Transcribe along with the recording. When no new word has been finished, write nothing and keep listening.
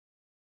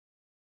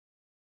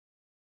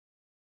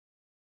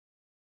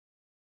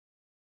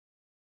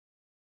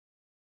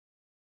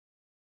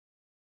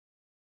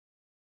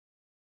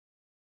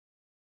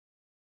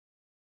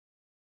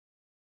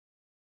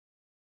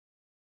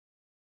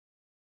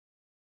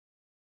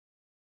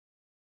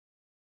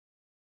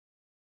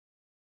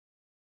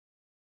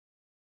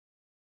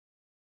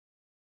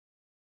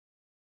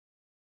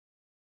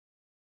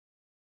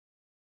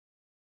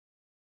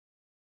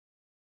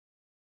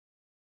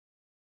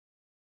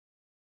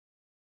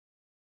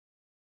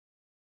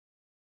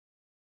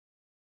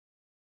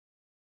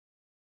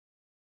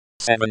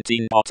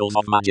17 bottles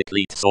of magic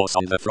lead sauce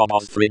on the from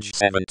of fridge.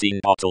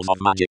 17 bottles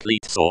of magic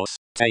lead sauce.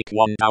 Take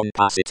one down,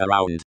 pass it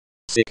around.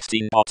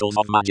 16 bottles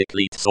of magic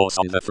lead sauce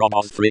on the from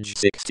of fridge.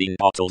 16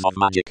 bottles of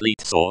magic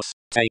lead sauce.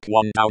 Take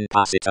one down,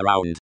 pass it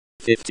around.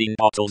 15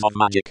 bottles of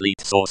magic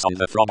lead sauce on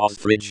the from of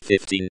fridge.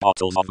 15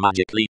 bottles of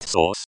magic lead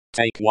sauce.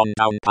 Take one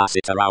down, pass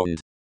it around.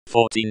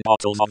 14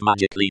 bottles of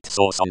magic lead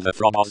sauce on the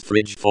from of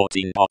fridge.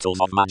 14 bottles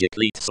of magic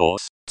lead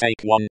sauce.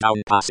 Take one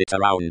down, pass it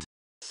around.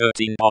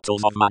 13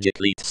 bottles of magic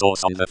lead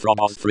sauce on the from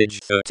of fridge.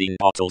 13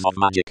 bottles of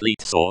magic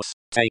lead sauce.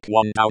 Take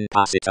one down,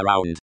 pass it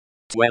around.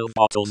 12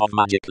 bottles of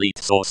magic lead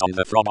sauce on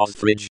the from of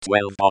fridge.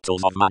 12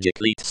 bottles of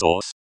magic lead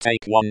sauce.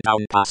 Take one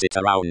down, pass it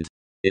around.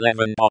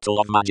 11 bottle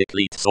of magic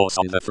lead sauce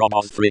on the from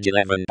of fridge.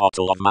 11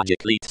 bottle of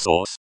magic lead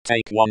sauce.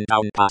 Take one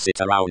down, pass it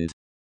around.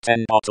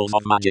 10 bottles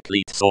of magic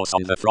lead sauce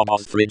on the from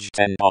of fridge.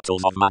 10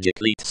 bottles of magic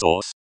lead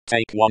sauce.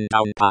 Take one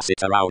down, pass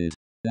it around.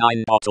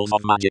 9 bottles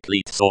of magic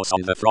lead sauce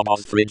on the from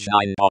of fridge.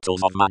 9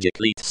 bottles of magic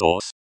lead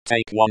sauce.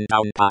 Take one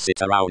down, pass it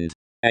around.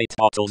 8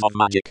 bottles of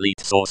magic lead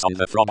sauce on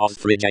the from of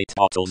fridge. 8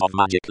 bottles of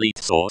magic lead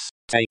sauce.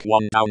 Take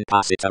one down,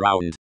 pass it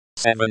around.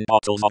 7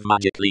 bottles of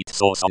magic lead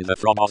sauce on the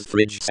from of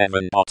fridge.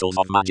 7 bottles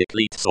of magic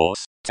lead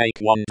sauce. Take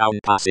one down,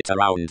 pass it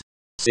around.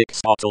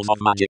 6 bottles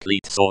of magic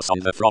lead sauce on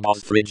the from of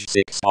fridge.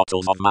 6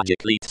 bottles of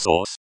magic lead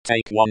sauce.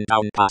 Take one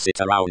down, pass it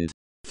around.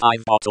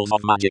 5 bottles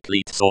of magic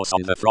lead sauce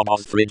on the from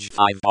of fridge.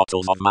 5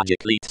 bottles of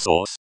magic lead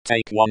sauce.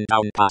 Take one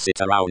down, pass it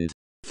around.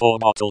 4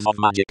 bottles of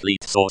magic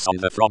lead sauce on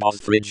the from of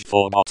fridge.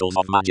 4 bottles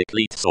of magic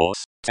lead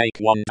sauce. Take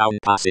one down,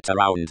 pass it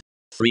around.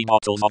 3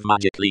 bottles of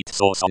magic lead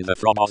sauce on the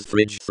from of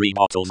fridge. 3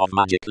 bottles of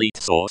magic lead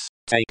sauce.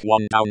 Take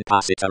one down,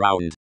 pass it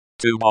around.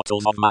 2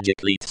 bottles of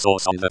magic lead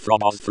sauce on the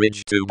from of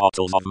fridge. 2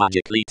 bottles of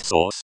magic lead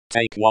sauce.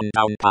 Take one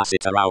down, pass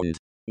it around.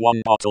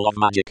 1 bottle of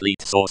magic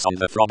lead sauce on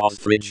the from of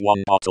fridge.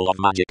 1 bottle of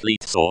magic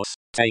lead sauce.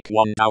 Take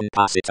one down,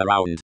 pass it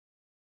around.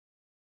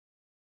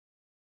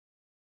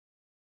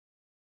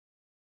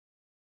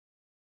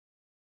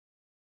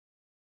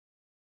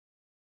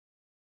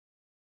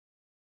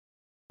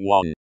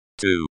 One,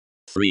 2,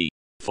 3,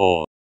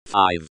 4,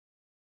 5.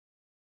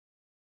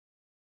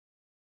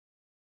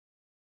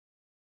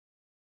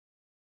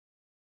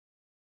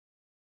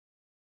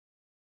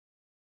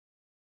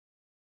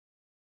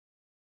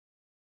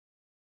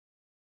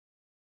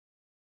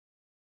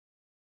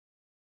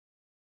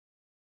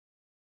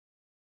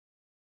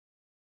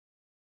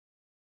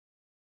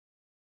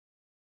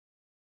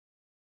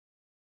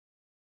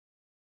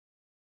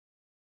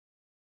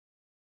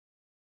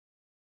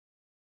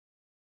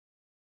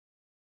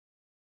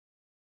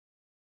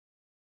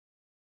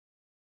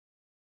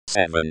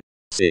 Seven,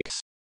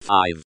 6,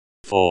 5,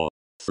 4,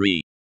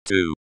 3,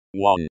 2,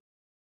 1.